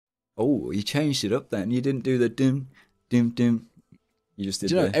Oh, you changed it up then. You didn't do the dim, dim, dim. You just did.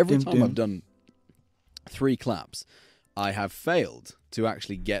 Do you know, the every dim, time dim. I've done 3 claps, I have failed to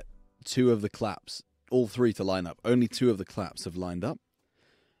actually get 2 of the claps, all 3 to line up. Only 2 of the claps have lined up.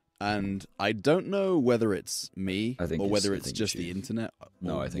 And I don't know whether it's me or whether it's just the internet.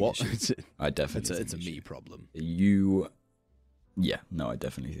 No, I think it's you. I definitely think it's a me problem. Yeah, no, I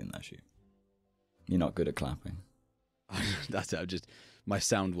definitely think that's you. You're not good at clapping. That's it. My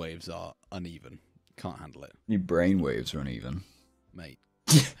sound waves are uneven. Can't handle it. Your brain waves are uneven. Mate,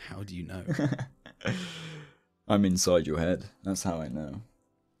 how do you know? I'm inside your head. That's how I know.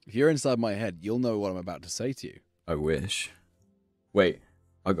 If you're inside my head, you'll know what I'm about to say to you. I wish. Wait,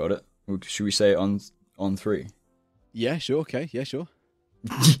 I got it. Should we say it on 3? Yeah, sure. Okay. Yeah, sure.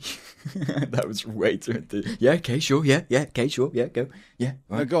 That was way too... Yeah, okay, sure. Yeah, okay, sure. Yeah, go. Yeah.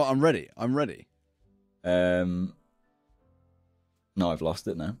 Right. No, go on. I'm ready. No, I've lost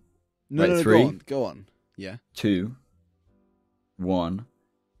it now. No, 3, go on. Yeah. 2, 1.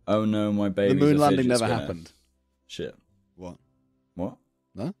 Oh no, my baby. The moon landing never happened. Shit. What?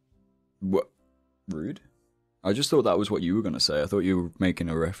 Huh? What? Rude. I just thought that was what you were going to say. I thought you were making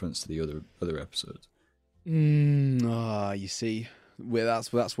a reference to the other episodes. You see,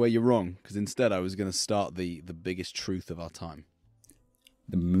 that's where you're wrong. Because instead, I was going to start the biggest truth of our time.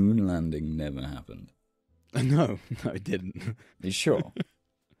 The moon landing never happened. No, it didn't. Are you sure?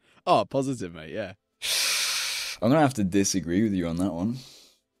 Oh, positive, mate. Yeah. I'm going to have to disagree with you on that one.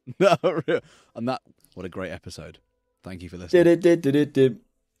 No, and that. What a great episode. Thank you for listening. Did.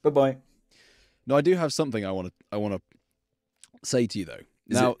 Bye-bye. No, I do have something I want to say to you though.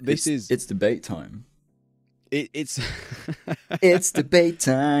 It's debate time. It's It's debate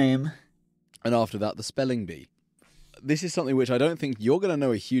time. And after that, the spelling bee. This is something which I don't think you're going to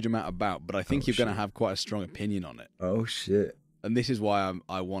know a huge amount about, but I think you're going to have quite a strong opinion on it. Oh shit! And this is why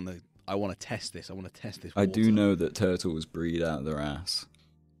I want to test this. I want to test this. I do know that turtles breed out of their ass.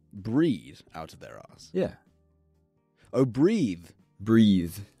 Breed out of their ass. Yeah. Oh, breathe.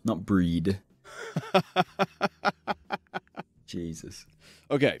 Breathe, not breed. Jesus.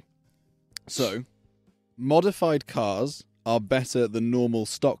 Okay, so modified cars are better than normal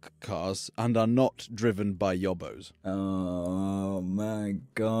stock cars and are not driven by yobbos. Oh my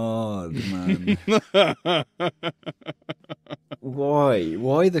god, man. Why?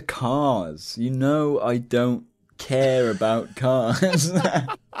 Why the cars? You know I don't care about cars.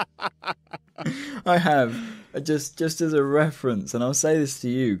 I have, just as a reference, and I'll say this to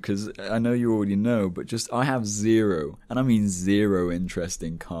you because I know you already know, but I have zero, and I mean zero interest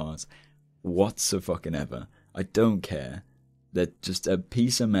in cars whatsoever. I don't care. They're just a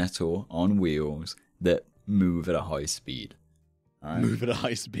piece of metal on wheels that move at a high speed. All right? Move at a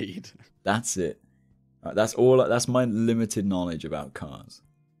high speed. That's it. All right, that's my limited knowledge about cars.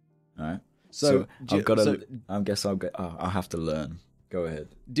 All right. So I've got to. I guess I'll have to learn. Go ahead.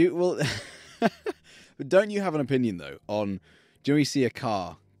 Don't you have an opinion though on? Do you see a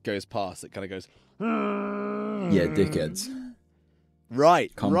car goes past that kind of goes? Yeah, dickheads.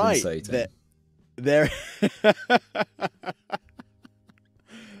 Right. Compensating. Right. There.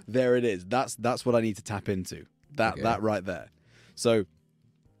 There it is. That's what I need to tap into. That right there. So,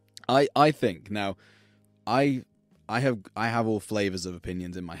 I think now, I have all flavors of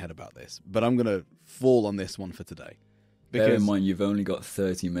opinions in my head about this, but I'm gonna fall on this one for today. Because bear in mind, you've only got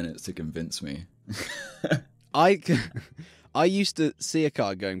 30 minutes to convince me. I used to see a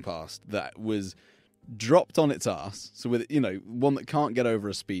car going past that was dropped on its ass, so with one that can't get over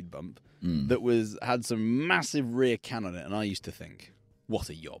a speed bump, that had some massive rear cannon in it, and I used to think, what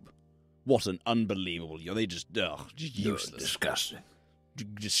a yob, what an unbelievable yob. They just useless, disgusting,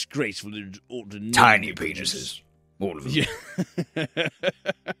 disgraceful, tiny penises, all of them. Yeah.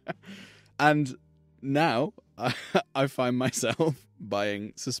 And now I find myself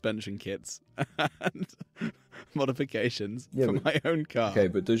buying suspension kits and modifications for my own car. Okay,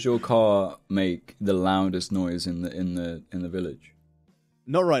 but does your car make the loudest noise in the village?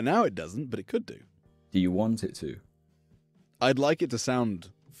 Not right now, it doesn't, but it could do. Do you want it to? I'd like it to sound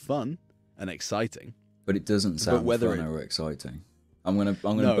fun and exciting. But it doesn't sound fun or exciting. I'm gonna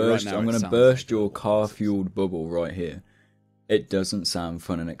burst. I'm gonna burst your car-fueled bubble right here. It doesn't sound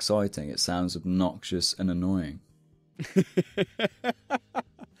fun and exciting. It sounds obnoxious and annoying.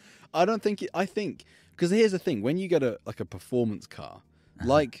 I don't think. I think because here's the thing: when you get a performance car,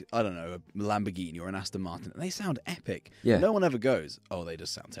 like I don't know, a Lamborghini or an Aston Martin, they sound epic. Yeah. No one ever goes, "Oh, they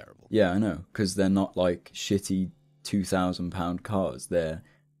just sound terrible." Yeah, I know, because they're not like shitty £2,000 cars. They're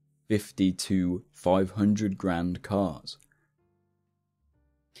 50 to 500 grand cars.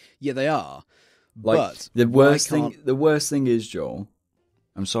 Yeah, they are. Like but the worst thing is, Joel,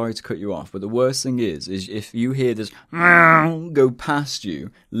 I'm sorry to cut you off, but the worst thing is if you hear this go past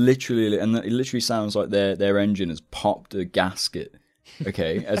you, literally, and it literally sounds like their engine has popped a gasket,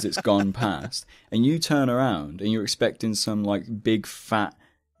 okay, as it's gone past, and you turn around and you're expecting some like big fat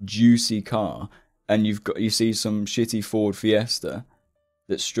juicy car, and you see some shitty Ford Fiesta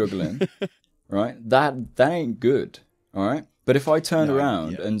that's struggling, right? That ain't good, all right? But if I turned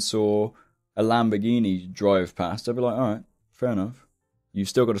around and saw a Lamborghini drive past, I'd be like, all right, fair enough. You've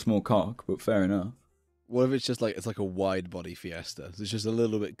still got a small cock, but fair enough. What if it's like a wide body Fiesta? So it's just a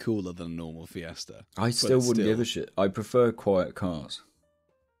little bit cooler than a normal Fiesta. I still wouldn't give a shit. I prefer quiet cars.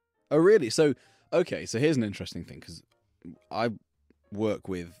 Oh, really? So, okay, so here's an interesting thing, because I work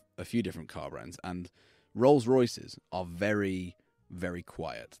with a few different car brands, and Rolls Royces are very, very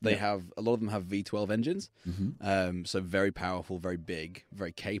quiet. They have, a lot of them have V12 engines, so very powerful, very big,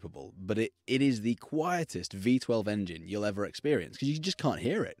 very capable, but it is the quietest V12 engine you'll ever experience, because you just can't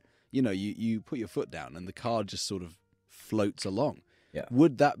hear it. You know, you put your foot down and the car just sort of floats along. Yeah.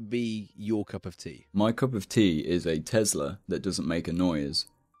 Would that be your cup of tea? My cup of tea is a Tesla that doesn't make a noise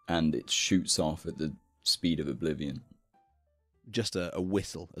and it shoots off at the speed of oblivion. Just a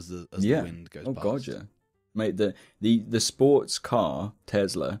whistle as the wind goes past. Oh god, yeah. Mate, the sports car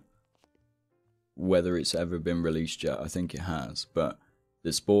Tesla, whether it's ever been released yet, I think it has, but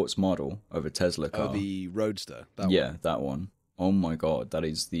the sports model of a Tesla car. Oh, the Roadster. That one. Oh my god, that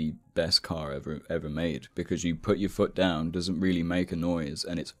is the best car ever made, because you put your foot down, doesn't really make a noise,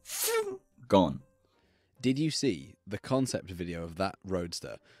 and it's gone. Did you see the concept video of that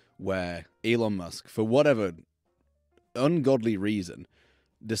Roadster where Elon Musk, for whatever ungodly reason,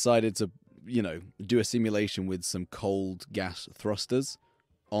 decided to, you know, do a simulation with some cold gas thrusters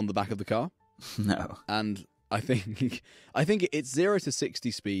on the back of the car? No. And I think it's 0 to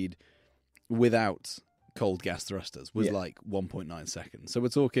 60 speed without cold gas thrusters was like 1.9 seconds. So we're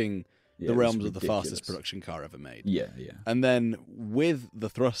talking the realms of the fastest production car ever made. Yeah. And then with the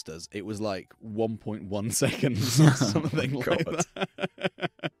thrusters, it was like 1.1 seconds or something like that.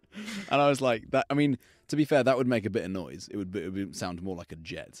 And I was like, that. I mean, to be fair, that would make a bit of noise. It would sound more like a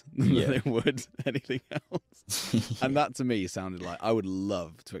jet than it would anything else. And that to me sounded like I would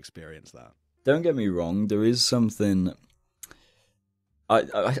love to experience that. Don't get me wrong. There is something.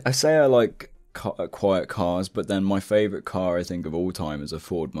 I say I like quiet cars, but then my favorite car I think of all time is a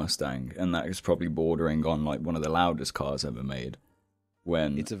Ford Mustang, and that is probably bordering on like one of the loudest cars ever made.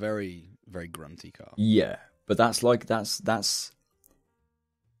 When it's a very, very grunty car. Yeah, but that's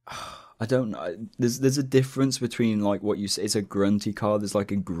I don't know. There's a difference between like what you say. It's a grunty car. There's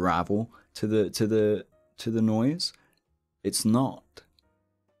like a gravel to the noise. It's not.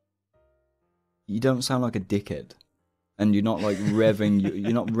 You don't sound like a dickhead, and you're not like revving.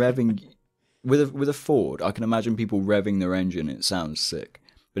 You're not revving. With a Ford, I can imagine people revving their engine. It sounds sick.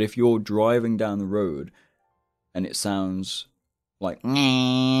 But if you're driving down the road and it sounds like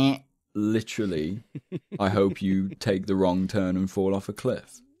literally, I hope you take the wrong turn and fall off a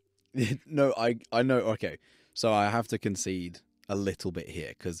cliff. No, I know. Okay, so I have to concede a little bit here,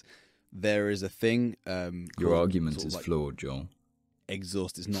 because there is a thing. Your argument is flawed, Joel.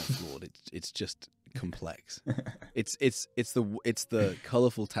 Exhaust is not flawed. It's just complex. It's the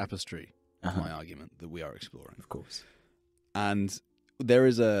colourful tapestry of my argument that we are exploring. Of course. And there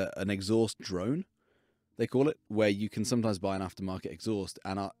is an exhaust drone, they call it, where you can sometimes buy an aftermarket exhaust,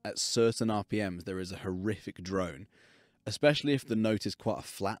 and at certain RPMs there is a horrific drone, especially if the note is quite a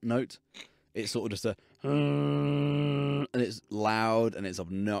flat note. It's sort of just and it's loud and it's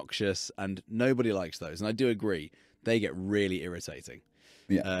obnoxious, and nobody likes those. And I do agree, they get really irritating.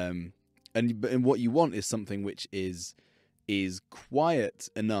 Yeah. And what you want is something which is quiet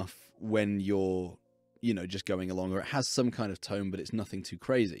enough when you're, you know, just going along, or it has some kind of tone, but it's nothing too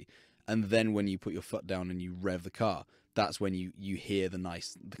crazy. And then when you put your foot down and you rev the car, that's when you hear the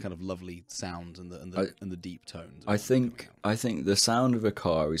kind of lovely sounds and the deep tones. I think the sound of a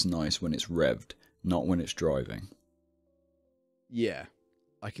car is nice when it's revved, not when it's driving. Yeah,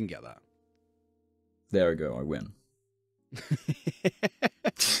 I can get that. There I go. I win.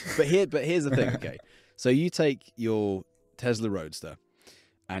 But here's the thing. Okay, so you take your Tesla Roadster,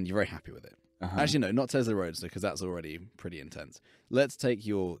 and you're very happy with it. Actually, no, not Tesla Roadster, because that's already pretty intense. Let's take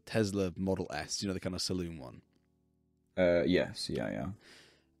your Tesla Model S, you know, the kind of saloon one. Yes, yeah.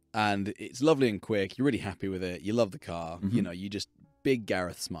 And it's lovely and quick. You're really happy with it. You love the car. Mm-hmm. You know, you just big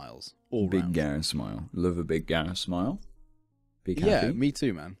Gareth smiles all round. Big Gareth smile. Love a big Gareth smile. Big happy. Yeah, me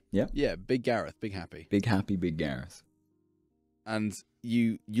too, man. Yeah. Yeah, big Gareth, big happy. Big happy, big Gareth. And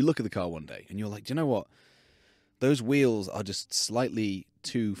you look at the car one day and you're like, do you know what? Those wheels are just slightly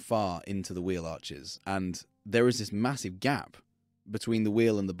too far into the wheel arches, and there is this massive gap between the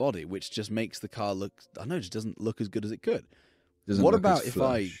wheel and the body, which just makes the car look, I don't know, it just doesn't look as good as it could. Doesn't What look about as if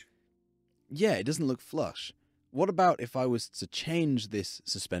flush. Yeah, it doesn't look flush. What about if I was to change this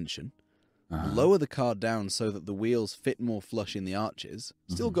suspension, lower the car down so that the wheels fit more flush in the arches,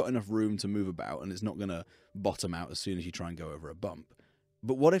 still got enough room to move about, and it's not going to bottom out as soon as you try and go over a bump.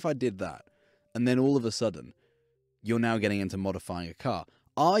 But what if I did that, and then all of a sudden, you're now getting into modifying a car?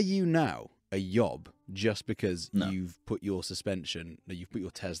 Are you now a yob just because you've put your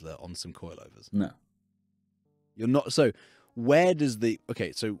Tesla on some coilovers? No. You're not. So where does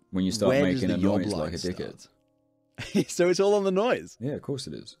so when you start making a noise like a dickhead. So it's all on the noise. Yeah, of course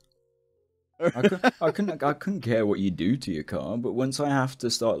it is. I couldn't care what you do to your car, but once I have to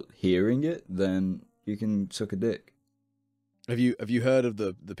start hearing it, then you can suck a dick. Have you heard of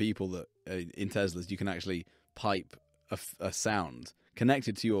the people that in Teslas you can actually pipe a sound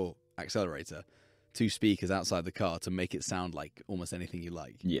connected to your accelerator to speakers outside the car to make it sound like almost anything you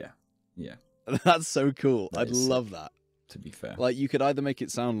like? Yeah. That's so cool. I'd love that. To be fair, like you could either make it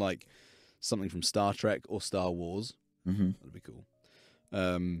sound like something from Star Trek or Star Wars. That'd be cool.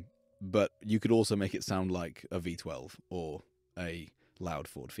 But you could also make it sound like a V12 or a loud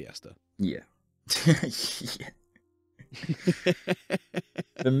Ford Fiesta. Yeah.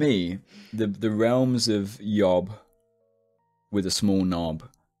 For me, the realms of yob with a small knob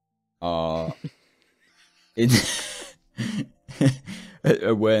are in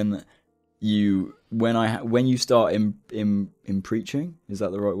when you start in preaching, is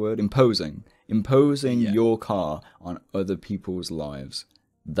that the right word? Imposing your car on other people's lives.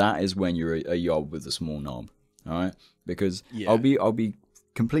 That is when you're a yob with a small knob. All right, because I'll be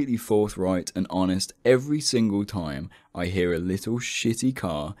completely forthright and honest every single time I hear a little shitty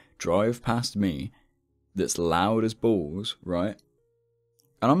car drive past me that's loud as balls, right?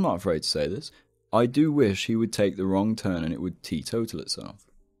 And I'm not afraid to say this. I do wish he would take the wrong turn and it would teetotal itself.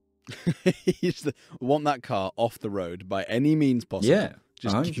 You just want that car off the road by any means possible. Yeah,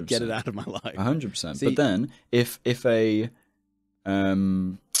 just 100%. Get it out of my life. 100%. But then, if a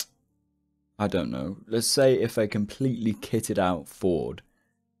I don't know. Let's say if a completely kitted out Ford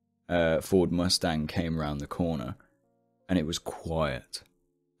Mustang came around the corner and it was quiet,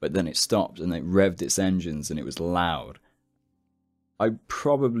 but then it stopped and it revved its engines and it was loud, I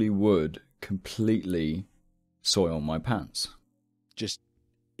probably would completely soil my pants. Just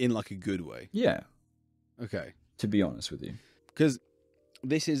in like a good way. Yeah. Okay. To be honest with you. Because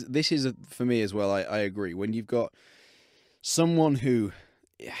this is for me as well, I agree. When you've got someone who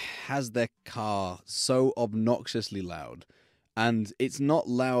has their car so obnoxiously loud, and it's not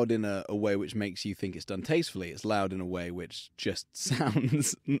loud in a way which makes you think it's done tastefully, it's loud in a way which just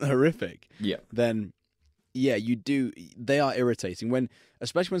sounds horrific. Yeah. Then, yeah, they are irritating,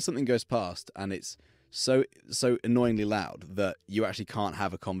 especially when something goes past and it's so annoyingly loud that you actually can't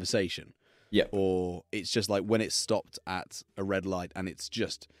have a conversation. Yeah. Or it's just like when it's stopped at a red light and it's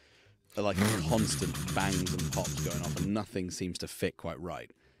just like constant bangs and pops going off and nothing seems to fit quite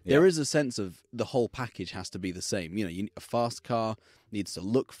right. Yeah. There is a sense of the whole package has to be the same. You know, a fast car needs to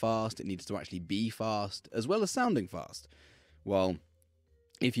look fast, it needs to actually be fast, as well as sounding fast. Well,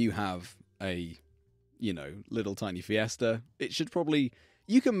 if you have a, little tiny Fiesta, it should probably,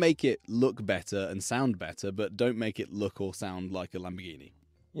 you can make it look better and sound better, but don't make it look or sound like a Lamborghini.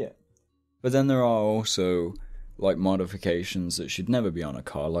 Yeah. But then there are also like modifications that should never be on a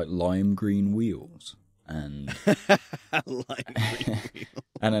car, like lime green wheels and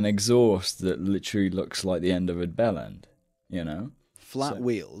and an exhaust that literally looks like the end of a bell end, flat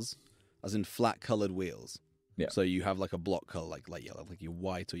wheels, as in flat coloured wheels. Yeah. So you have like a block colour, like yellow, like your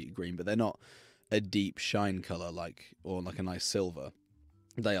white or your green, but they're not a deep shine colour or like a nice silver.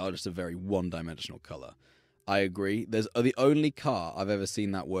 They are just a very one-dimensional colour. I agree. The only car I've ever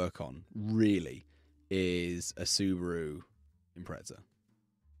seen that work on really is a Subaru Impreza.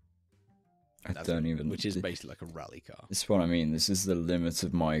 Which is basically like a rally car. This is what I mean. This is the limit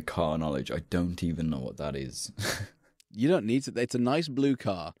of my car knowledge. I don't even know what that is. You don't need to. It's a nice blue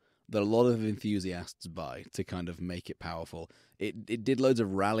car that a lot of enthusiasts buy to kind of make it powerful. It did loads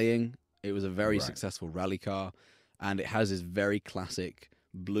of rallying. It was a very successful rally car, and it has this very classic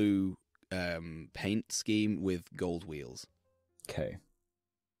blue paint scheme with gold wheels. Okay.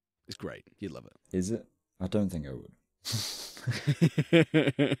 It's great. You'd love it. Is it? I don't think I would.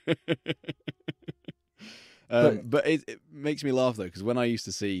 But it makes me laugh though, because when I used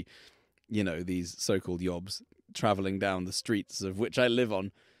to see, these so-called yobs traveling down the streets of which I live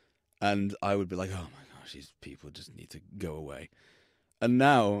on, and I would be like, oh my gosh, these people just need to go away. And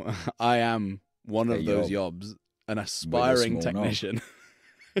now I am one of those yobs, an aspiring technician.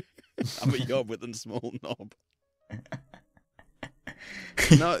 I'm a yob with a small knob.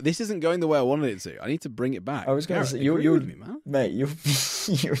 No, this isn't going the way I wanted it to. I need to bring it back. I was going to Gareth, say, agree with me, man. mate,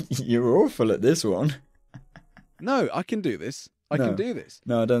 you're awful at this one. No, I can do this. I can do this.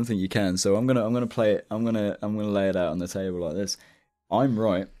 No, I don't think you can. So I'm gonna play it. I'm gonna lay it out on the table like this. I'm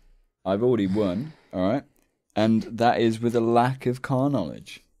right. I've already won. All right, and that is with a lack of car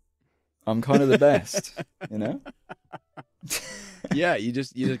knowledge. I'm kind of the best, you know. Yeah, you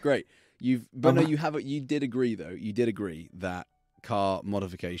did great. You did agree though. You did agree that car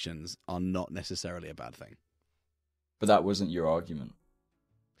modifications are not necessarily a bad thing. But that wasn't your argument.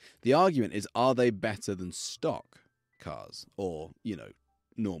 The argument is, are they better than stock cars or,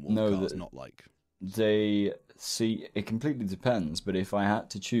 normal cars, not like... They see, it completely depends, but if I had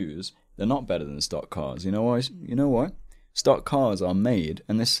to choose, they're not better than stock cars. You know why? You know why? Stock cars are made,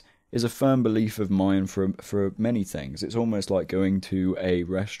 and this is a firm belief of mine for many things. It's almost like going to a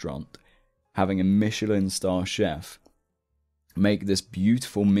restaurant, having a Michelin star chef make this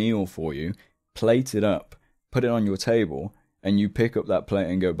beautiful meal for you, plate it up, put it on your table, and you pick up that plate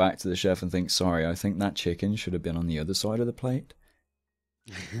and go back to the chef and think, sorry, I think that chicken should have been on the other side of the plate.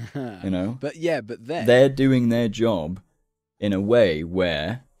 You know? But then... They're doing their job in a way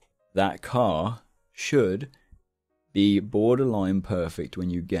where that car should be borderline perfect when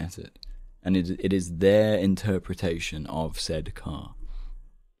you get it. And it is their interpretation of said car.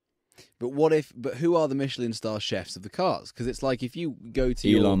 But who are the Michelin star chefs of the cars? Because it's like if you go to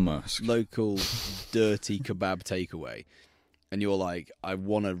Elon your Musk. local dirty kebab takeaway and you're like, I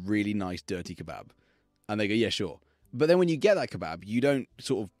want a really nice dirty kebab. And they go, yeah, sure. But then when you get that kebab, you don't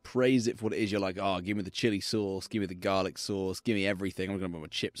sort of praise it for what it is. You're like, oh, give me the chili sauce, give me the garlic sauce, give me everything. I'm going to put my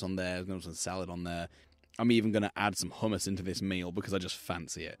chips on there. I'm going to put some salad on there. I'm even going to add some hummus into this meal because I just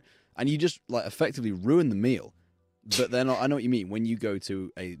fancy it. And you just like effectively ruin the meal. But then I know what you mean. When you go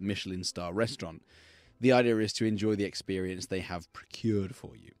to a Michelin star restaurant, the idea is to enjoy the experience they have procured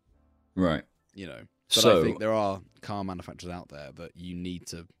for you. Right. But I think there are car manufacturers out there that you need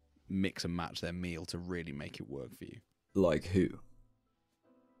to mix and match their meal to really make it work for you. Like who?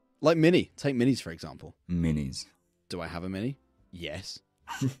 Like Mini. Take Minis, for example. Minis. Do I have a Mini? Yes.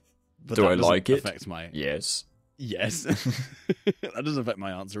 But Do I like it? Affect my... Yes. Yes. That doesn't affect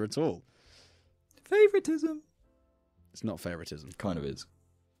my answer at all. Favoritism. It's not favoritism. Kind of is.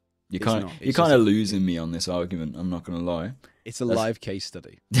 You're It's kind of losing me on this argument, I'm not going to lie. It's a live case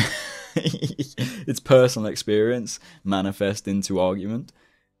study. It's personal experience manifest into argument.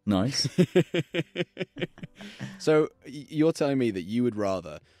 Nice. So you're telling me that you would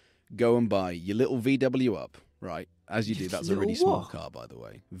rather go and buy your little VW Up, right? As you do, that's a really small car, by the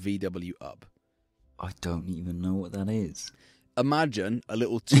way. VW Up. I don't even know what that is. Imagine a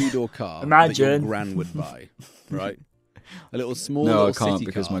little two-door car that your gran would buy, right? A little small No, I little can't city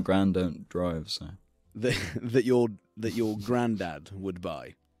because car my gran don't drive, so. that your granddad would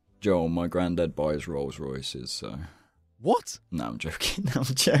buy. Joel, my granddad buys Rolls Royces, so. What? No, I'm joking. I'm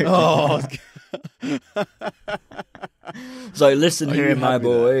joking. Oh. So listen here, my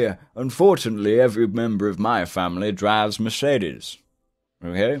boy. Unfortunately, every member of my family drives Mercedes.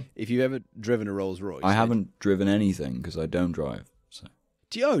 Okay? If you've ever driven a Rolls Royce, I haven't driven anything because I don't drive. So.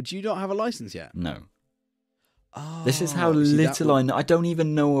 Do you not have a license yet? No. Oh, This is how little I know. I don't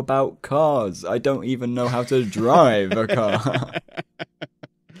even know about cars. I don't even know how to drive a car.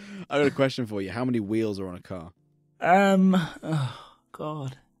 I got a question for you. How many wheels are on a car? Oh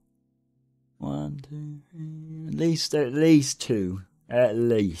God. 1, 2, 3. At least 2. At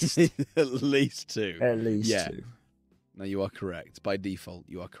least. At least 2. At least yeah. 2. No, you are correct. By default,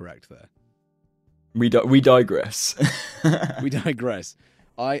 you are correct there. We digress. We digress.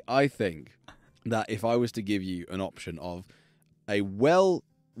 I think that if I was to give you an option of a well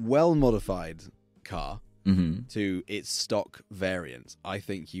modified car to its stock variant, I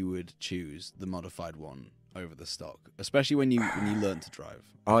think you would choose the modified one over the stock, especially when you learn to drive.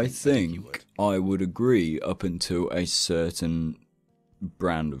 I think I would agree up until a certain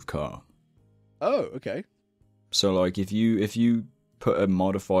brand of car. Oh, okay. So like if you put a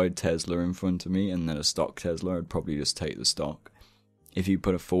modified Tesla in front of me and then a stock Tesla, I'd probably just take the stock. If you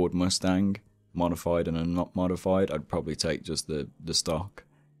put a Ford Mustang modified and a not modified, I'd probably take just the stock.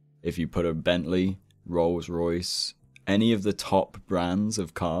 If you put a Bentley, Rolls Royce, any of the top brands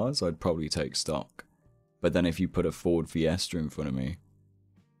of cars, I'd probably take stock. But then if you put a Ford Fiesta in front of me,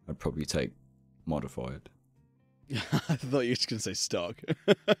 I'd probably take modified. I thought you were just going to say stock.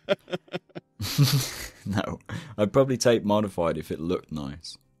 No, I'd probably take modified if it looked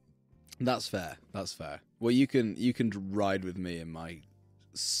nice. That's fair. That's fair. Well, you can ride with me in my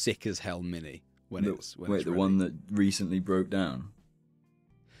sick as hell Mini when it's ready. The one that recently broke down.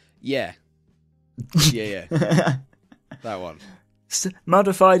 Yeah. Yeah. That one.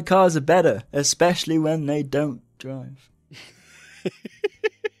 Modified cars are better, especially when they don't drive.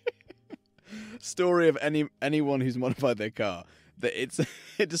 Story of anyone who's modified their car, that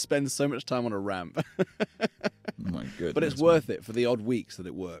it just spends so much time on a ramp. My goodness. But it's worth it for the odd weeks that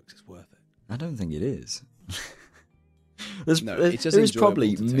it works. It's worth it. I don't think it is. It's just There's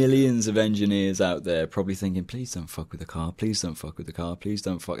probably enjoyable to millions of engineers out there probably thinking, please don't fuck with the car, please don't fuck with the car, please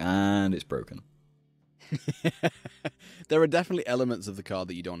don't fuck, and it's broken. There are definitely elements of the car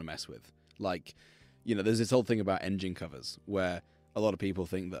that you don't want to mess with. Like, there's this whole thing about engine covers where a lot of people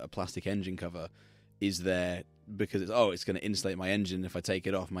think that a plastic engine cover is there because it's going to insulate my engine. If I take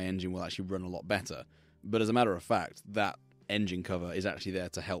it off, my engine will actually run a lot better. But as a matter of fact, that engine cover is actually there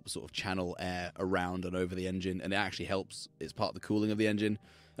to help sort of channel air around and over the engine, and it actually helps. It's part of the cooling of the engine,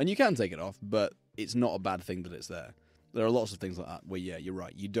 and you can take it off, but it's not a bad thing that it's there. There are lots of things like that where, yeah, you're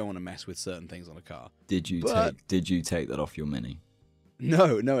right, you don't want to mess with certain things on a car. Did you take that off your Mini?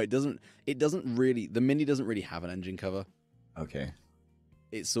 No, it doesn't really. The Mini doesn't really have an engine cover. Okay.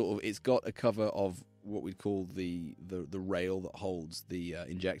 It's got a cover of what we'd call the rail that holds the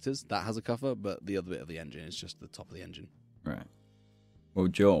injectors. That has a cover, but the other bit of the engine is just the top of the engine. Right. Well,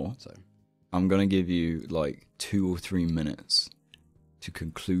 Joel, I'm going to give you like 2 or 3 minutes to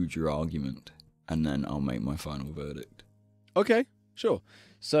conclude your argument, and then I'll make my final verdict. Okay, sure.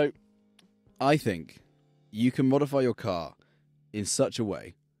 So, I think you can modify your car in such a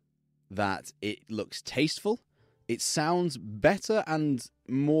way that it looks tasteful, it sounds better and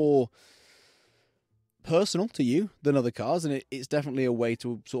more personal to you than other cars, and it's definitely a way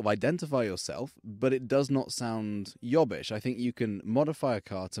to sort of identify yourself, but it does not sound yobbish. I think you can modify a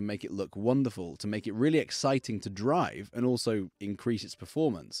car to make it look wonderful, to make it really exciting to drive, and also increase its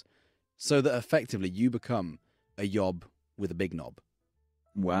performance, so that effectively you become a yob with a big knob.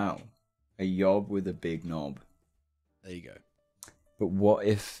 Wow. A yob with a big knob. There you go. But what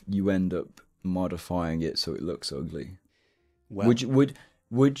if you end up modifying it so it looks ugly? Well,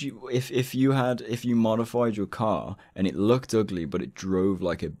 would you if you modified your car and it looked ugly but it drove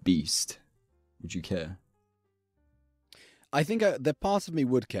like a beast, would you care? I think the part of me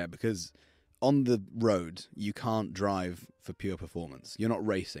would care, because on the road you can't drive for pure performance. You're not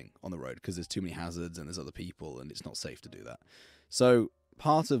racing on the road because there's too many hazards and there's other people and it's not safe to do that. So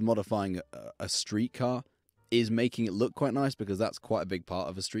part of modifying a street car is making it look quite nice, because that's quite a big part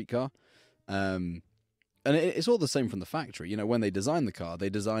of a street car. And it's all the same from the factory. When they design the car, they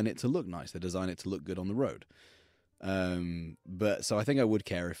design it to look nice. They design it to look good on the road. But so I think I would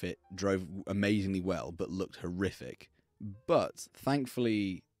care if it drove amazingly well but looked horrific. But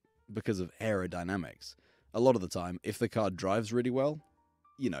thankfully, because of aerodynamics, a lot of the time, if the car drives really well,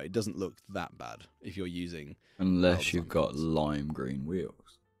 it doesn't look that bad if you're using... Unless you've got lime green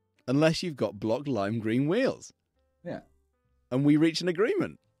wheels. Unless you've got blocked lime green wheels. Yeah. And we reach an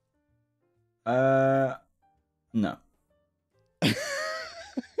agreement. No.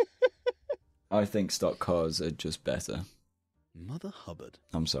 I think stock cars are just better. Mother Hubbard.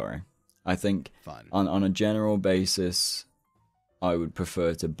 I'm sorry. I think Fine. On a general basis, I would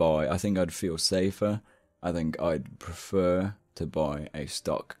prefer to buy... I think I'd feel safer. I think I'd prefer to buy a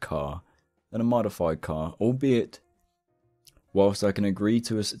stock car than a modified car, albeit, whilst I can agree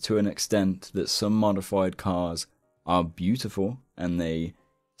to an extent that some modified cars are beautiful and they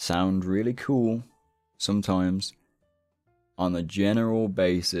sound really cool sometimes, on a general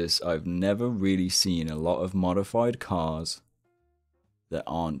basis, I've never really seen a lot of modified cars that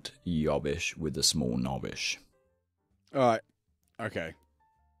aren't yobbish with a small knobbish. Alright. Okay.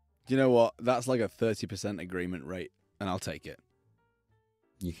 Do you know what? That's like a 30% agreement rate, and I'll take it.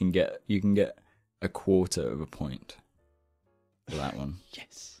 You can get a quarter of a point for that one.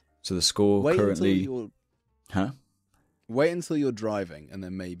 Yes. So the score currently... Huh? Wait until you're driving, and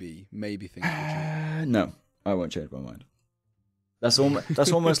then maybe things will change. No, I won't change my mind. That's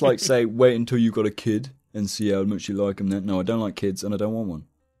almost like, say, wait until you've got a kid and see how much you like them then. No, I don't like kids, and I don't want one.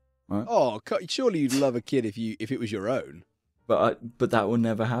 Right? Oh, surely you'd love a kid if it was your own. But that will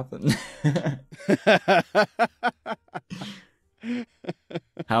never happen.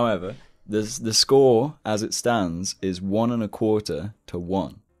 However, the score as it stands is 1 1/4 to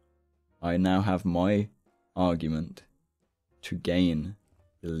 1. I now have my argument to gain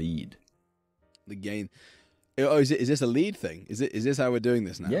the lead. The gain. Oh, is this a lead thing? Is this how we're doing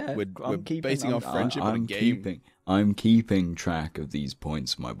this now? Yeah, we're basing our friendship on a game. I'm keeping track of these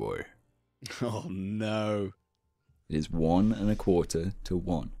points, my boy. Oh no! It is 1 1/4 to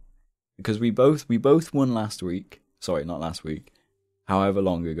 1, because we both won last week. Sorry, not last week. However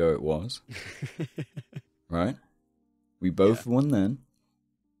long ago it was. Right? We both won then.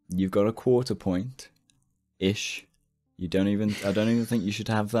 You've got a quarter point ish. I don't even think you should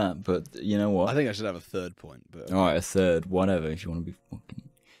have that, but you know what? I think I should have a third point. But Alright, a third, whatever, if you want to be fucking...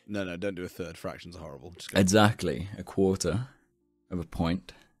 No, don't do a third. Fractions are horrible. Just go. Exactly, a quarter of a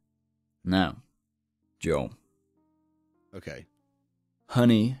point. Now, Joel. Okay.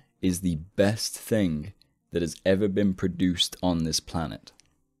 Honey is the best thing that has ever been produced on this planet.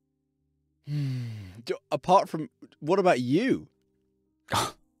 Apart from... What about you?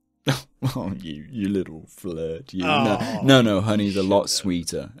 Oh, you little flirt. You. No, honey's a lot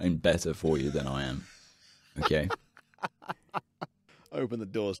sweeter and better for you than I am. Okay? Open the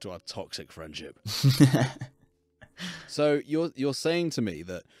doors to our toxic friendship. So you're saying to me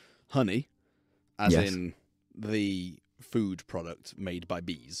that honey, as Yes. in the food product made by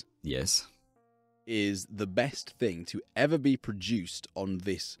bees, Yes. is the best thing to ever be produced on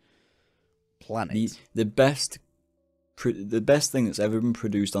this planet. The best thing that's ever been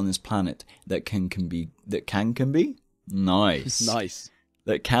produced on this planet that can be nice. Nice.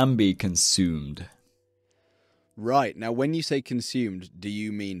 That can be consumed. Right. Now, when you say consumed, do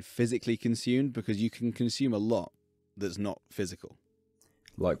you mean physically consumed? Because you can consume a lot that's not physical.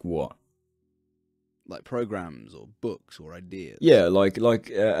 Like what? Like programs or books or ideas. Yeah, like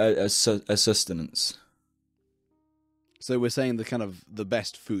a sustenance. So we're saying the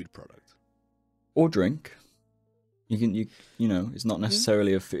best food product. Or drink. You know, it's not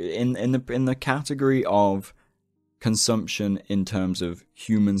necessarily a food. In the category of consumption in terms of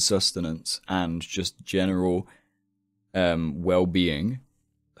human sustenance and just general well-being,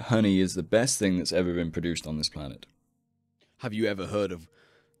 honey is the best thing that's ever been produced on this planet. Have you ever heard of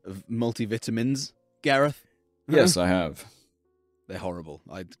multivitamins, Gareth? Yes, I have. They're horrible.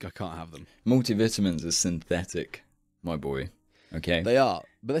 I can't have them. Multivitamins are synthetic, my boy. Okay? They are,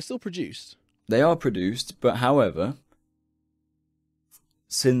 but they're still produced. They are produced, but however,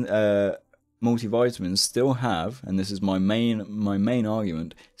 multivitamins still have, and this is my main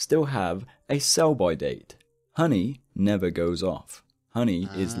argument, still have a sell-by date. Honey never goes off. Honey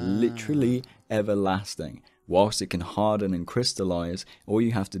is literally everlasting. Whilst it can harden and crystallize, all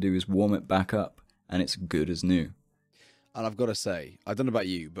you have to do is warm it back up, and it's good as new. And I've got to say, I don't know about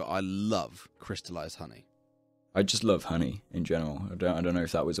you, but I love crystallized honey. I just love honey in general. I don't know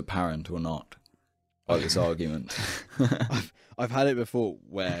if that was apparent or not by this argument. I've had it before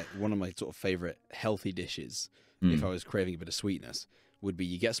where one of my sort of favourite healthy dishes, if I was craving a bit of sweetness, would be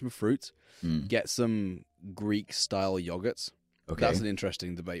you get some fruit, get some Greek-style yogurts. Okay. That's an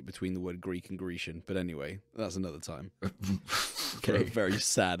interesting debate between the word Greek and Grecian, but anyway, that's another time. For a very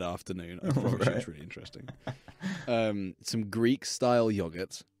sad afternoon. I promise you it's really interesting. Some Greek-style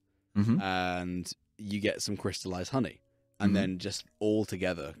yogurt, and you get some crystallized honey. And then just all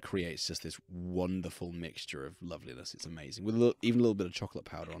together creates just this wonderful mixture of loveliness. It's amazing. With even a little bit of chocolate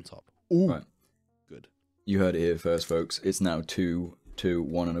powder on top. Ooh. Right. Good. You heard it here first, folks. It's now 2-1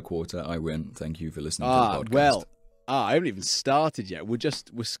 1/4. I win. Thank you for listening to the podcast. I haven't even started yet.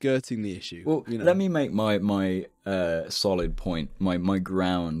 We're skirting the issue. Well, let me make my solid point, my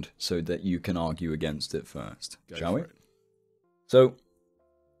ground, so that you can argue against it first. Shall we? So,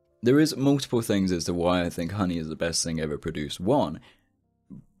 there is multiple things as to why I think honey is the best thing ever produced. One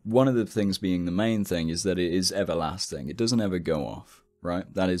of the things being the main thing is that it is everlasting. It doesn't ever go off, right?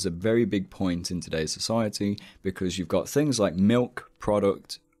 That is a very big point in today's society because you've got things like milk,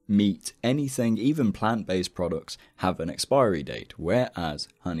 product, meat, anything, even plant-based products have an expiry date, whereas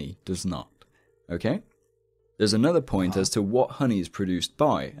honey does not. Okay? There's another point as to what honey is produced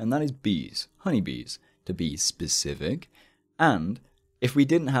by, and that is bees, honeybees, to be specific. And if we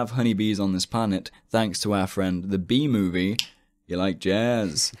didn't have honeybees on this planet, thanks to our friend the Bee Movie, you like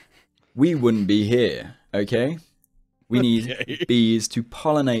jazz, we wouldn't be here, okay? We need bees to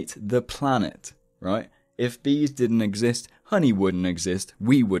pollinate the planet, right? If bees didn't exist, honey wouldn't exist,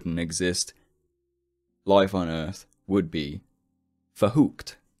 we wouldn't exist. Life on Earth would be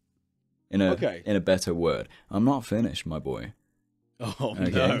verhooked, in a better word. I'm not finished, my boy. Oh,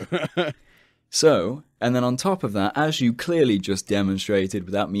 okay. No. So, and then on top of that, as you clearly just demonstrated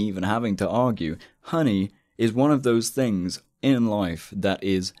without me even having to argue, honey is one of those things in life that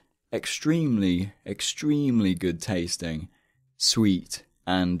is extremely, extremely good tasting, sweet,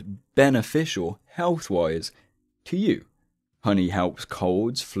 and beneficial health-wise to you. Honey helps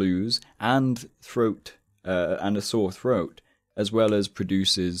colds, flus, and and a sore throat, as well as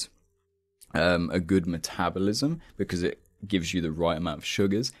produces a good metabolism because it gives you the right amount of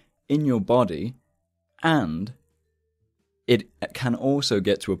sugars in your body, and it can also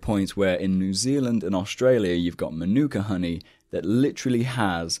get to a point where in New Zealand and Australia you've got Manuka honey that literally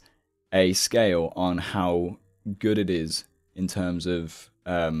has a scale on how good it is in terms of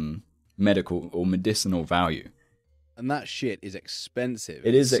medical or medicinal value. And that shit is expensive.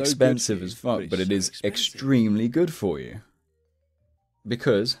 It is It's so expensive good as for you, fuck, but it's it so is expensive. extremely good for you.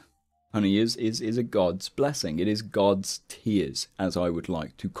 Because honey is a God's blessing. It is God's tears, as I would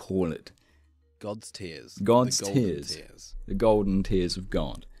like to call it. God's tears. God's The golden tears. The golden tears of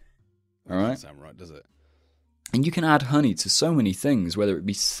God. All right? Doesn't sound right, does it? And you can add honey to so many things, whether it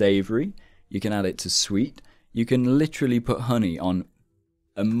be savory, you can add it to sweet. You can literally put honey on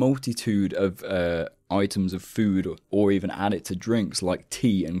a multitude of items of food, or even add it to drinks like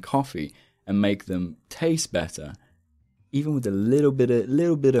tea and coffee, and make them taste better, even with a little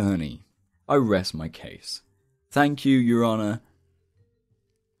bit of honey. I rest my case. Thank you, Your Honor.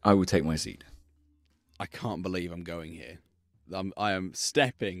 I will take my seat. I can't believe I'm going here. I am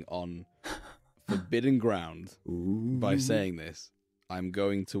stepping on forbidden ground by saying this. I'm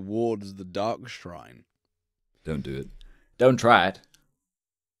going towards the dark shrine. Don't do it. Don't try it.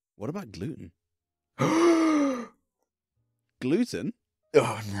 What about gluten? Gluten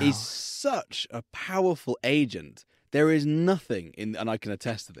is such a powerful agent. There is nothing in, and I can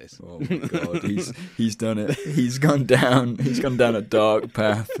attest to this. Oh my God, he's done it. He's gone down a dark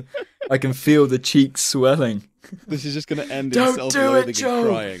path. I can feel the cheeks swelling. This is just going to end in Don't self-loathing do it, and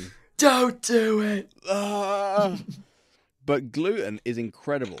crying. Don't do it. But gluten is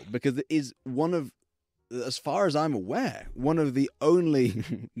incredible because it is one of, as far as I'm aware, one of the only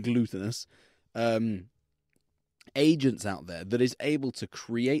glutinous agents out there that is able to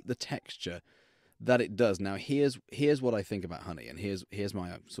create the texture that it does. Now, here's what I think about honey, and here's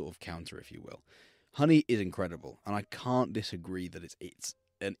my sort of counter, if you will. Honey is incredible, and I can't disagree that it's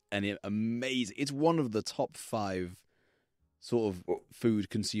an amazing. It's one of the top 5 sort of food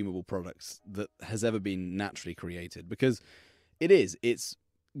consumable products that has ever been naturally created, because it's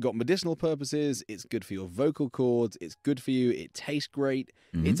got medicinal purposes, it's good for your vocal cords, it's good for you, it tastes great.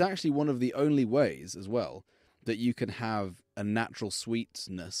 Mm-hmm. It's actually one of the only ways as well that you can have a natural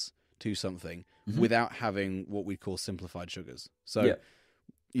sweetness to something without having what we call simplified sugars. So,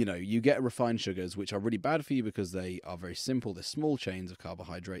 you get refined sugars, which are really bad for you because they are very simple. They're small chains of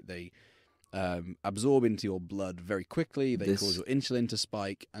carbohydrate. They absorb into your blood very quickly. They cause your insulin to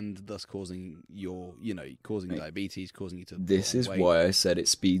spike, and thus causing diabetes, causing you to. This is why I said it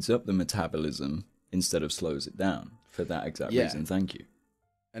speeds up the metabolism instead of slows it down. For that exact reason, thank you.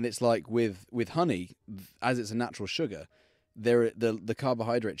 And it's like with honey, as it's a natural sugar, the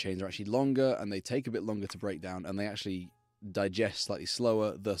carbohydrate chains are actually longer, and they take a bit longer to break down, and they actually digest slightly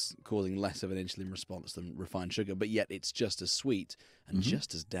slower, thus causing less of an insulin response than refined sugar. But yet it's just as sweet and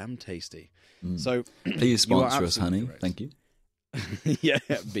just as damn tasty. So please sponsor us, honey. Correct. Thank you. Yeah,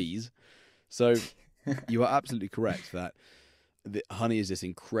 bees. So you are absolutely correct that the honey is this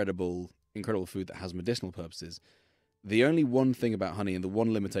incredible food that has medicinal purposes. The only one thing about honey, and the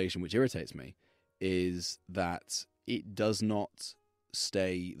one limitation which irritates me, is that it does not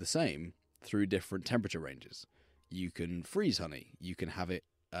stay the same through different temperature ranges. You can freeze honey, you can have it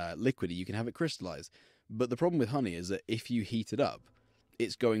liquidy, you can have it crystallize. But the problem with honey is that if you heat it up,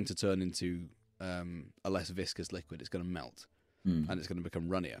 it's going to turn into a less viscous liquid. It's going to melt, and it's going to become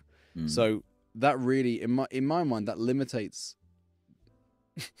runnier. So that really, in my mind, that limitates.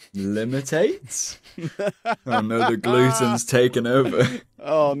 Limitates? Oh no, the gluten's taken over.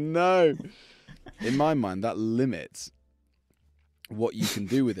 Oh no! In my mind, that limits what you can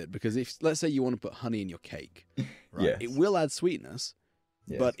do with it, because if, let's say, you want to put honey in your cake, right? It will add sweetness,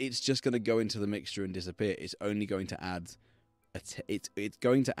 but it's just going to go into the mixture and disappear. It's only going to add it's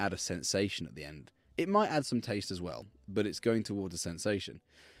going to add a sensation at the end. It might add some taste as well, but it's going towards a sensation.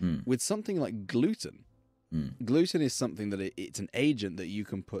 With something like gluten, gluten is something that it's an agent that you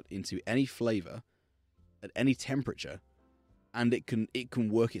can put into any flavor at any temperature, and it can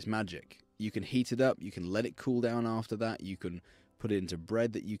work its magic. You can heat it up, you can let it cool down after that, you can put it into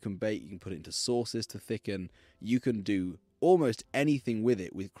bread that you can bake, you can put it into sauces to thicken, you can do almost anything with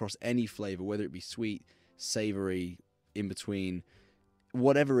it across any flavor, whether it be sweet, savory, in between,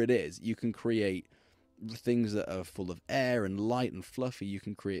 whatever it is. You can create things that are full of air and light and fluffy. You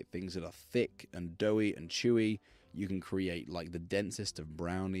can create things that are thick and doughy and chewy. You can create like the densest of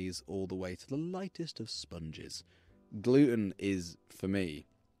brownies all the way to the lightest of sponges. Gluten is, for me,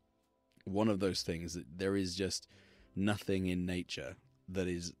 one of those things that there is just nothing in nature that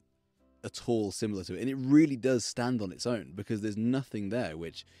is at all similar to it. And it really does stand on its own, because there's nothing there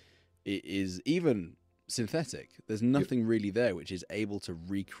which is even synthetic. There's nothing really there which is able to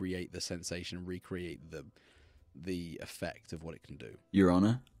recreate the sensation, recreate the effect of what it can do. Your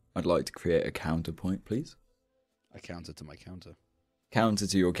Honor, I'd like to create a counterpoint, please. A counter to my counter. counter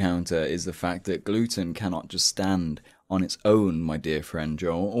to your counter is the fact that gluten cannot just stand on its own, my dear friend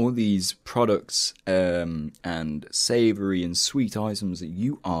Joel. All these products and savoury and sweet items that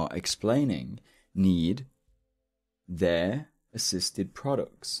you are explaining need their assisted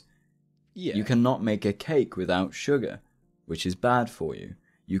products. Yeah. You cannot make a cake without sugar, which is bad for you.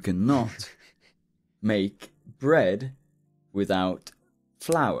 You cannot make bread without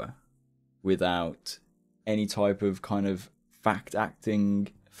flour, without any type of kind of fast-acting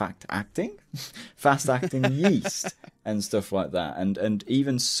yeast and stuff like that, and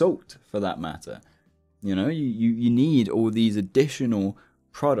even salt for that matter. You know, you need all these additional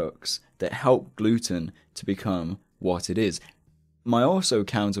products that help gluten to become what it is. My also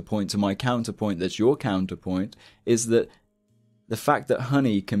counterpoint to my counterpoint that's your counterpoint is that the fact that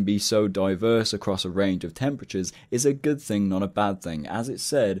honey can be so diverse across a range of temperatures is a good thing, not a bad thing. As it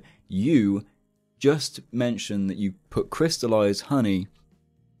said, you just mentioned that you put crystallized honey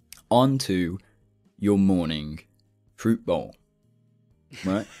onto your morning fruit bowl,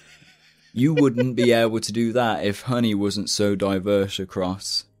 right? You wouldn't be able to do that if honey wasn't so diverse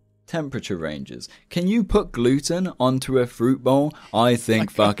across temperature ranges. Can you put gluten onto a fruit bowl? I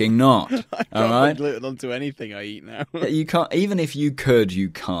think fucking not. I can't put gluten onto anything I eat now. You can't. Even if you could, you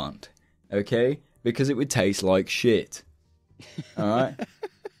can't. Okay? Because it would taste like shit. Alright?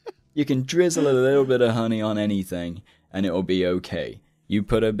 You can drizzle a little bit of honey on anything and it'll be okay. You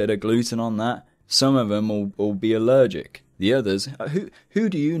put a bit of gluten on that, some of them will be allergic. The others, who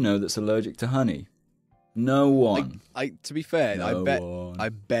do you know that's allergic to honey? No one. To be fair, No I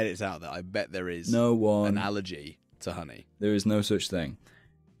bet it's out there. I bet there is No one. an allergy to honey. There is no such thing.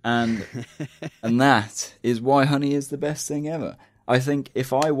 And and that is why honey is the best thing ever. I think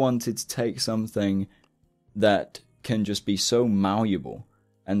if I wanted to take something that can just be so malleable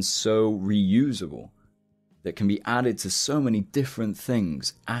and so reusable, that can be added to so many different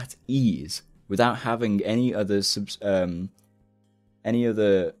things at ease without having any other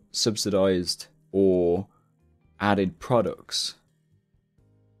subsidized or added products.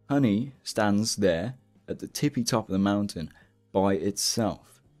 Honey stands there at the tippy top of the mountain by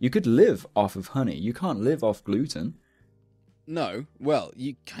itself. You could live off of honey. You can't live off gluten. No. Well,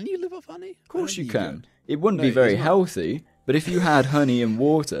 can you live off honey? Of course you can. It wouldn't be very healthy, but if you had honey and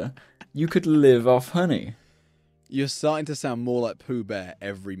water, you could live off honey. You're starting to sound more like Pooh Bear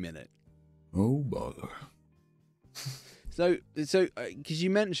every minute. Oh, bother. So, because you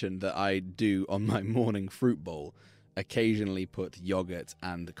mentioned that I do on my morning fruit bowl occasionally put yogurt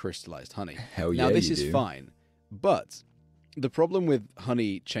and crystallized honey. Hell yeah, now this you is do. fine, but the problem with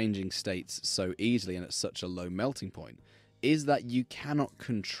honey changing states so easily and at such a low melting point is that you cannot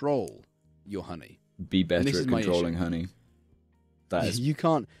control your honey. Be better at controlling honey. That is, you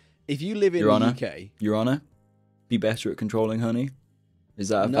can't. If you live in Your the Honour? UK, Your Honour, be better at controlling honey. Is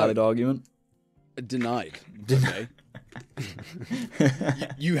that a valid argument? denied. Okay.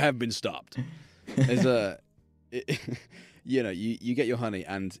 You have been stopped. There's you get your honey,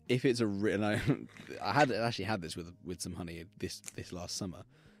 and if it's I actually had this with some honey this last summer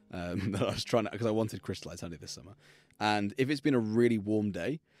that I was trying to, because I wanted crystallized honey this summer, and if it's been a really warm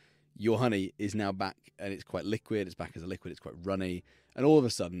day, your honey is now back and it's quite liquid. It's back as a liquid. It's quite runny, and all of a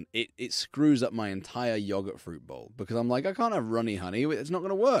sudden it screws up my entire yogurt fruit bowl because I'm like, I can't have runny honey. It's not going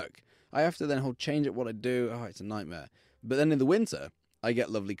to work. I have to then change it what I do. Oh, it's a nightmare. But then in the winter, I get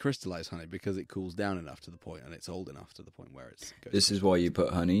lovely crystallized honey because it cools down enough to the point and it's old enough to the point where it's... This is why you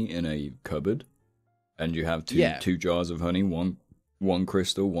put honey in a cupboard and you have two jars of honey, one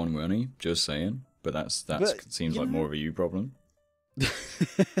crystal, one honey, just saying. But seems like more of a you problem.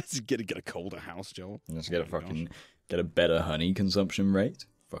 Just get a colder house, Joel. Let's get a better honey consumption rate.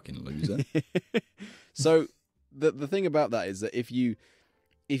 Fucking loser. So the thing about that is that if you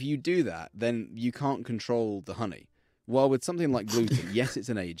do that, then you can't control the honey. While with something like gluten, yes, it's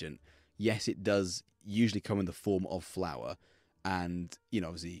an agent. Yes, it does usually come in the form of flour, and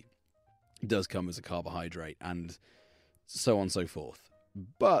obviously it does come as a carbohydrate, and so on and so forth.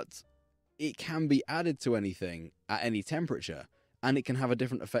 But it can be added to anything at any temperature, and it can have a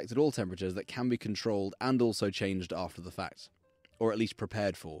different effect at all temperatures that can be controlled and also changed after the fact, or at least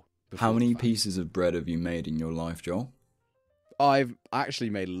prepared for. How many pieces of bread have you made in your life, Joel? I've actually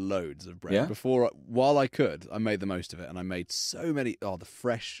made loads of bread. Yeah? While I could, I made the most of it, and I made so many. Oh, the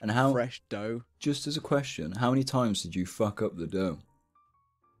fresh dough. Just as a question, how many times did you fuck up the dough?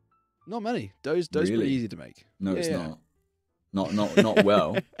 Not many. Dough's Really? pretty easy to make. No, it's not. Not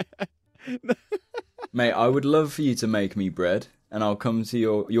well. Mate, I would love for you to make me bread, and I'll come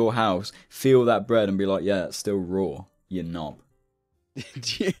to your house, feel that bread, and be like, yeah, it's still raw, you knob.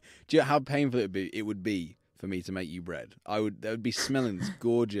 Do you know how painful it would be for me to make you bread. There would be smelling this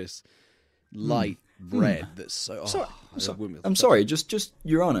gorgeous, light bread that's so... I'm sorry, just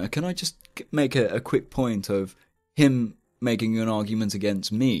Your Honour, can I just make a quick point of him making an argument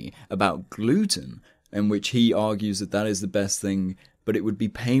against me about gluten, in which he argues that is the best thing, but it would be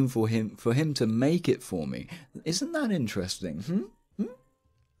painful for him to make it for me. Isn't that interesting?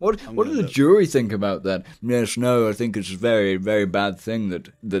 What do the jury think about that? Yes, no, I think it's a very, very bad thing that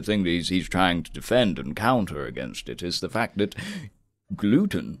the thing that he's trying to defend and counter against it is the fact that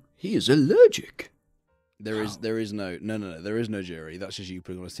gluten, he is allergic. There is no jury. That's just you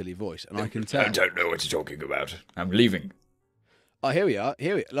putting on a silly voice, and I can tell. I don't know what you're talking about. I'm leaving. Oh, here we are.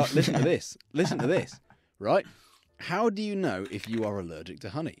 Like, listen to this. Listen to this. Right? How do you know if you are allergic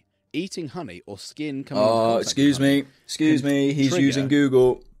to honey? Eating honey or skin coming into contact excuse with honey Excuse me. He's trigger- using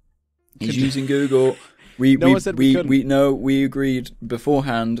Google. He's using Google. We agreed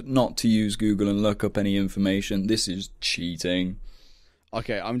beforehand not to use Google and look up any information. This is cheating.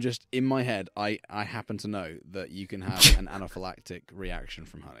 Okay, I'm just in my head. I happen to know that you can have an anaphylactic reaction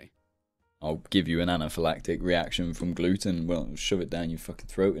from honey. I'll give you an anaphylactic reaction from gluten. Well, I'll shove it down your fucking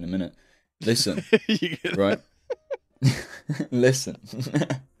throat in a minute. Listen, right? Listen.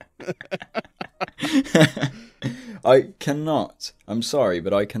 I'm sorry,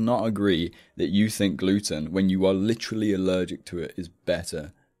 but I cannot agree that you think gluten, when you are literally allergic to it, is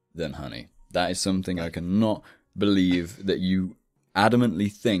better than honey. That is something I cannot believe that you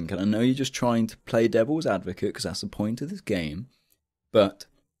adamantly think. And I know you're just trying to play devil's advocate, because that's the point of this game. But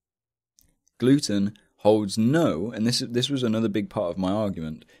gluten holds no, and this was another big part of my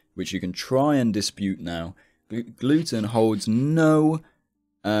argument, which you can try and dispute now. Gluten holds no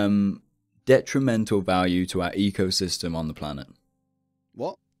detrimental value to our ecosystem on the planet.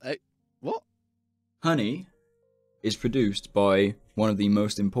 What? What? Honey is produced by one of the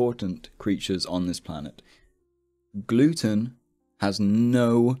most important creatures on this planet. Gluten has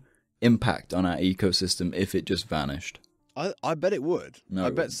no impact on our ecosystem if it just vanished. I bet it would. No, I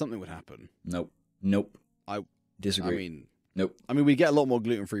bet something would happen. Nope. I disagree. Nope. I mean, we get a lot more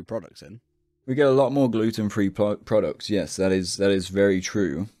gluten-free products in. We get a lot more gluten-free products. Yes, that is very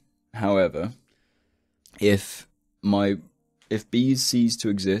true. However, if bees cease to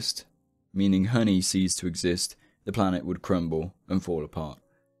exist, meaning honey ceased to exist, the planet would crumble and fall apart.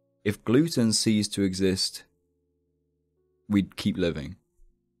 If gluten ceased to exist, we'd keep living.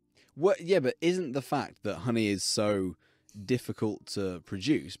 What? Yeah, but isn't the fact that honey is so difficult to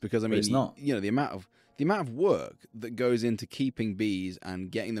produce? Because I mean, it's not. You know, the amount of work that goes into keeping bees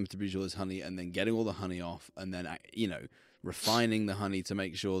and getting them to produce all this honey, and then getting all the honey off, and then refining the honey to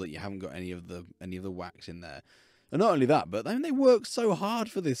make sure that you haven't got any of the wax in there. And not only that, but then they work so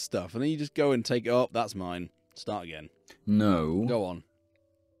hard for this stuff, and then you just go and take it up. That's mine. Start again. No. Go on.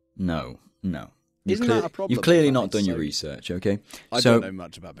 No. Isn't that a problem? You've clearly not done your research, okay? I don't know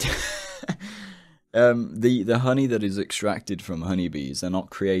much about bees. The honey that is extracted from honeybees, they're not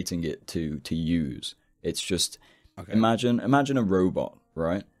creating it to use. It's just imagine a robot,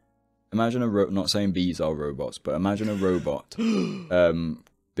 right? Not saying bees are robots, but imagine a robot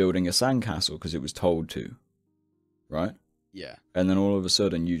building a sandcastle because it was told to, right? Yeah. And then all of a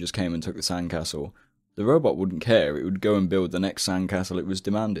sudden you just came and took the sandcastle. The robot wouldn't care. It would go and build the next sandcastle it was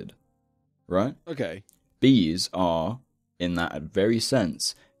demanded, right? Okay. Bees are, in that very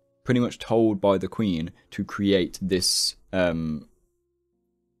sense, pretty much told by the queen to create this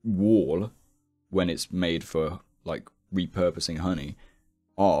wall, when it's made for like repurposing honey,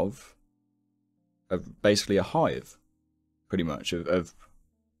 of basically a hive, pretty much of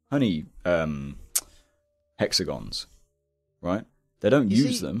honey hexagons, right? They don't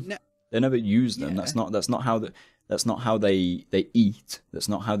use them. They never use them. Yeah. That's not how they eat. That's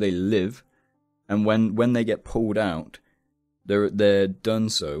not how they live. And when they get pulled out, they're done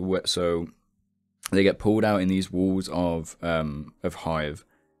so they get pulled out in these walls of hive,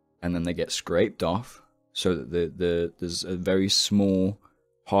 and then they get scraped off so that there's a very small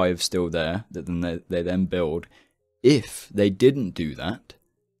hive still there that then they then build. If they didn't do that,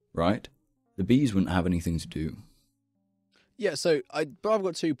 right, the bees wouldn't have anything to do. Yeah, so I've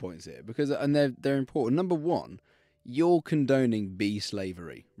got 2 points here, because they're important. Number one, you're condoning bee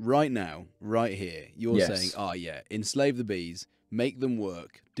slavery right now, right here. You're saying, enslave the bees, make them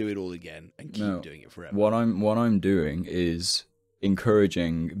work, do it all again, and keep doing it forever. What I'm doing is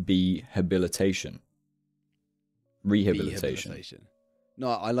encouraging rehabilitation. No,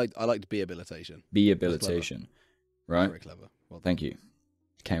 I liked rehabilitation. Rehabilitation, right? Very clever. Well, thank you.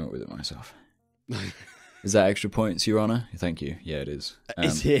 Came up with it myself. Is that extra points, Your Honour? Thank you. Yeah, it is.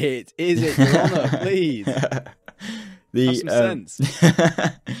 Is it, Your Honour? Please. Have some sense.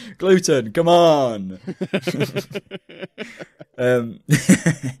 Gluten, come on.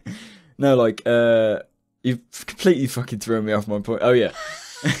 No, like you've completely fucking thrown me off my point. Oh yeah.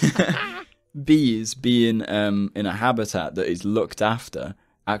 Bees being in a habitat that is looked after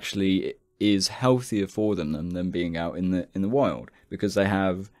actually is healthier for them than them being out in the wild, because they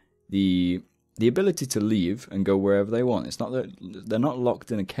have the ability to leave and go wherever they want. It's not that they're not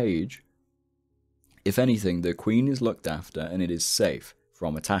locked in a cage. If anything, the queen is looked after and it is safe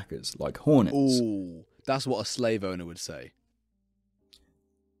from attackers like hornets. Ooh, that's what a slave owner would say.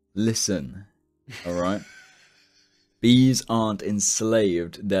 Listen, all right? Bees aren't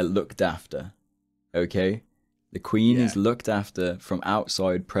enslaved, they're looked after, okay? The queen is looked after from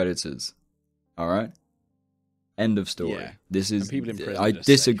outside predators, all right? End of story. Yeah. This is. I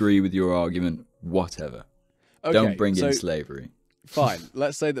disagree with your argument, whatever. Okay, Don't bring in slavery. Fine.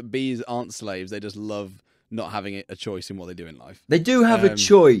 Let's say that bees aren't slaves, they just love not having a choice in what they do in life. They do have a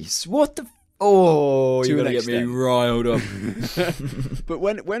choice. What the... Oh, To you're an going to get me extent. riled up. But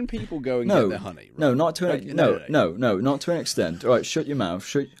when people go and get their honey... Right? No, not to an no, not to an extent. All right, shut your mouth.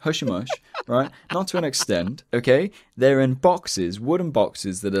 Hush your mush, right? Not to an extent, okay? They're in boxes, wooden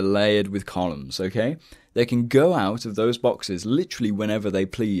boxes that are layered with columns, okay? They can go out of those boxes literally whenever they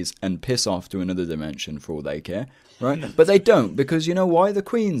please and piss off to another dimension for all they care, right? But they don't, because you know why? The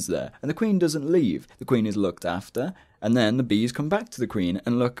queen's there, and the queen doesn't leave. The queen is looked after, and then the bees come back to the queen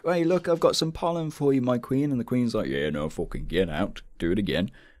and look, hey, look, I've got some pollen for you, my queen. And the queen's like, yeah, no, fucking get out. Do it again,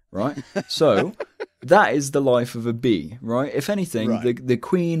 right? So that is the life of a bee, right? If anything, Right. the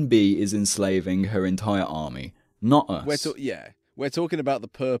queen bee is enslaving her entire army, not us. We're talking about the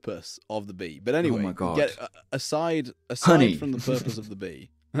purpose of the bee. But anyway, Oh my God. Aside Honey. from the purpose of the bee,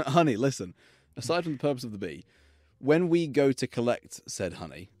 honey, listen. Aside from the purpose of the bee, when we go to collect said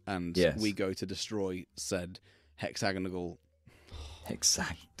honey and we go to destroy said hexagonal,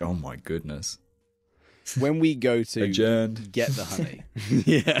 Oh my goodness. when we go to Adjourned. get the honey,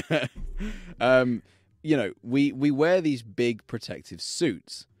 you know, we wear these big protective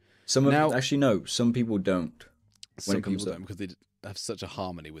suits. Some people don't. Some people don't, because they have such a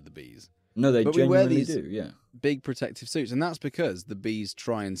harmony with the bees. No, they But we wear genuinely these do, yeah. big protective suits, and that's because the bees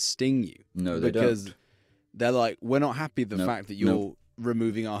try and sting you. No, they because don't. they're like, we're not happy with the fact that you're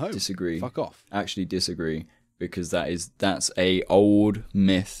removing our home. Disagree. Fuck off. Actually disagree, because that's a old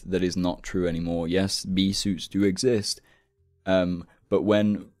myth that is not true anymore. Yes, bee suits do exist, but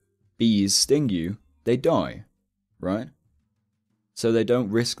when bees sting you, they die, right? So they don't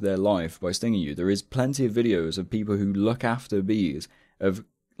risk their life by stinging you. There is plenty of videos of people who look after bees, of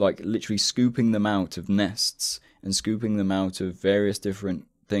like literally scooping them out of nests and scooping them out of various different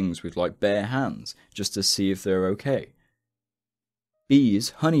things with like bare hands just to see if they're okay. Bees,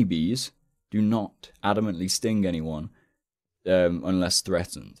 honeybees, do not adamantly sting anyone unless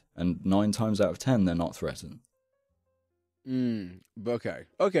threatened. And 9 times out of 10, they're not threatened.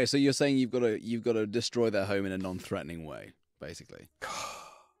 Okay. So you're saying you've got to destroy their home in a non-threatening way, basically.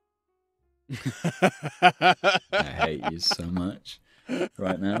 I hate you so much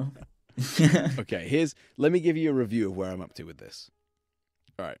right now. Okay, let me give you a review of where I'm up to with this.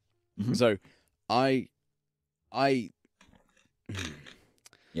 All right. Mhm. So I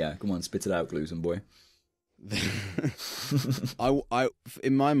Yeah, come on, spit it out, gluten boy. I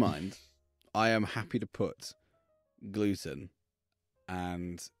in my mind, I am happy to put gluten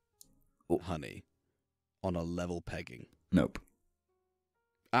and honey on a level pegging. Nope.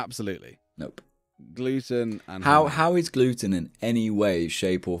 Absolutely. Nope. Gluten and honey. How is gluten in any way,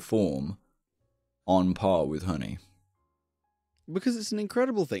 shape, or form on par with honey? Because it's an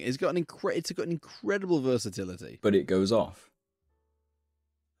incredible thing. It's got an incredible versatility. But it goes off.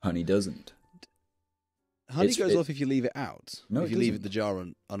 Honey doesn't. Honey goes off if you leave it out. No, if you leave the jar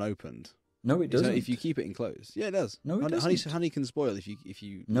unopened. No, it doesn't. If you keep it enclosed. Yeah, it does. No, it doesn't. Honey can spoil if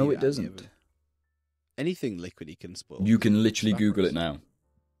you No, leave it out doesn't. Anything liquidy can spoil. You can literally Google it now.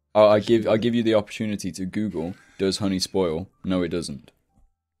 I give you the opportunity to Google, does honey spoil? No, it doesn't.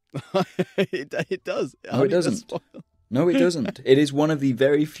 It does. No, it doesn't. No, it doesn't. It is one of the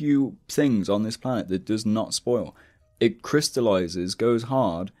very few things on this planet that does not spoil. It crystallizes, goes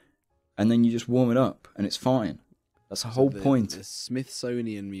hard, and then you just warm it up, and it's fine. That's the whole point. The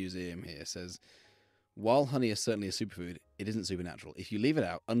Smithsonian Museum here says, while honey is certainly a superfood, it isn't supernatural. If you leave it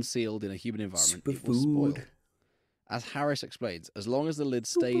out, unsealed in a human environment, it will spoil. As Harris explains, as long as the lid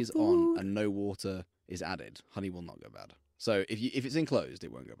stays on and no water is added, honey will not go bad. So if it's enclosed,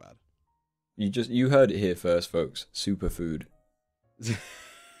 it won't go bad. You heard it here first, folks. Superfood.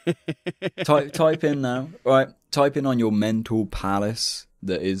 type in now. Right, type in on your mental palace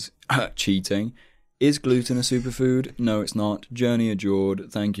that is cheating. Is gluten a superfood? No, it's not. Journey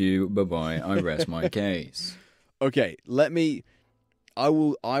adored. Thank you. Bye-bye. I rest my case. Okay, I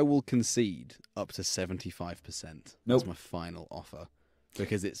will concede up to 75%. That's my final offer.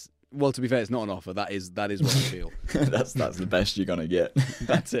 Because it's, well, to be fair, it's not an offer. That is what I feel. That's the best you're gonna get.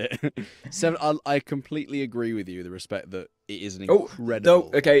 That's it. I completely agree with you in the respect that it is an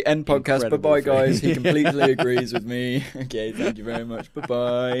incredible... No, okay, end podcast. Bye-bye, guys. thing. He completely agrees with me. Okay, thank you very much.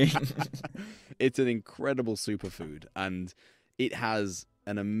 Bye-bye. It's an incredible superfood, and it has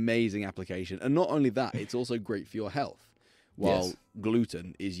an amazing application. And not only that, it's also great for your health. While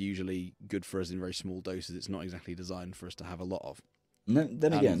gluten is usually good for us in very small doses, it's not exactly designed for us to have a lot of. No,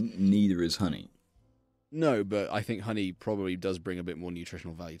 then again, neither is honey. No, but I think honey probably does bring a bit more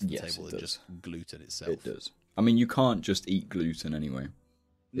nutritional value to the table than just gluten itself. It does. I mean, you can't just eat gluten anyway.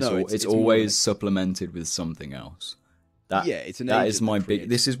 It's always more like... supplemented with something else. That is my big...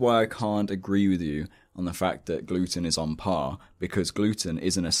 This is why I can't agree with you on the fact that gluten is on par, because gluten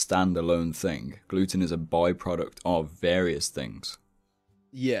isn't a standalone thing. Gluten is a byproduct of various things.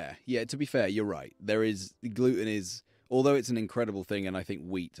 Yeah, to be fair, you're right. Gluten is... Although it's an incredible thing, and I think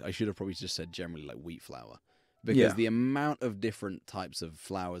wheat, I should have probably just said generally like wheat flour. Because the amount of different types of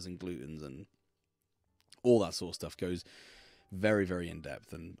flours and glutens and all that sort of stuff goes very, very in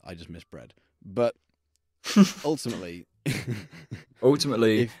depth, and I just miss bread. But ultimately...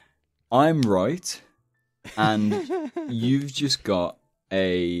 I'm right, and you've just got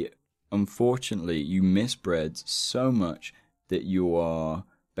unfortunately, you miss bread so much that you are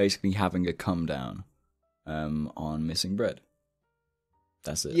basically having a come down on missing bread.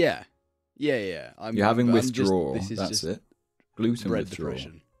 That's it. Yeah. You're having withdrawal. That's it. Gluten bread withdrawal.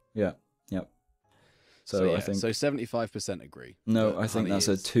 Depression. Yeah. So I think 75% agree. No, I think that's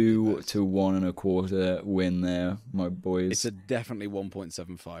a 2 to 1 1/4 win there, my boys. It's a definitely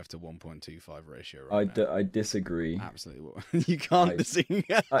 1.75 to 1.25 ratio. Right I disagree. Absolutely, you can't disagree.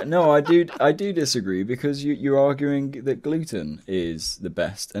 No, I do disagree, because you're arguing that gluten is the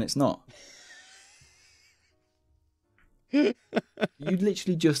best, and it's not. You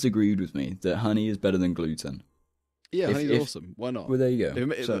literally just agreed with me that honey is better than gluten. Yeah, honey's awesome. Why not? Well, there you go.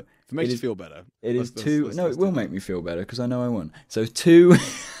 If it makes you feel better. It is 2... No, it will make me feel better, because I know I won. So 2...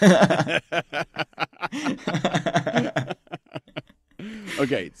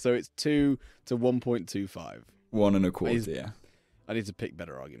 Okay, so it's 2 to 1.25. 1 1/4, yeah. I need to pick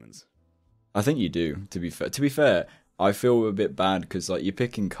better arguments. I think you do, to be fair. I feel a bit bad, because like, you're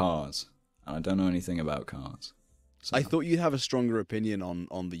picking cars, and I don't know anything about cars. So. I thought you'd have a stronger opinion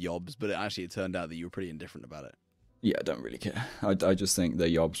on the yobs, but it turned out that you were pretty indifferent about it. Yeah, I don't really care. I just think they're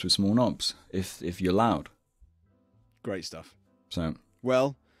yobs with small knobs, if you're loud. Great stuff. So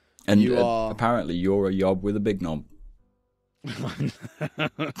well, and apparently you're a yob with a big knob.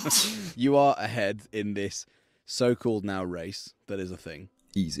 You are ahead in this so-called now race that is a thing.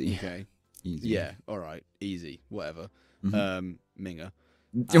 Easy. Okay. Easy. Yeah, all right. Easy. Whatever. Mm-hmm. Minger.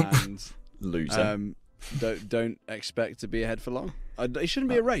 And loser. Don't expect to be ahead for long. It shouldn't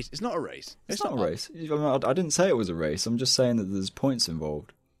be a race. It's not a race. It's not a race. I didn't say it was a race. I'm just saying that there's points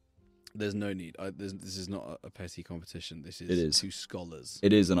involved. There's no need. This is not a petty competition. This is two scholars.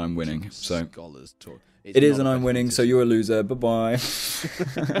 It is, and I'm winning. So scholars talk. It is, and I'm winning. So you're a loser. Bye bye.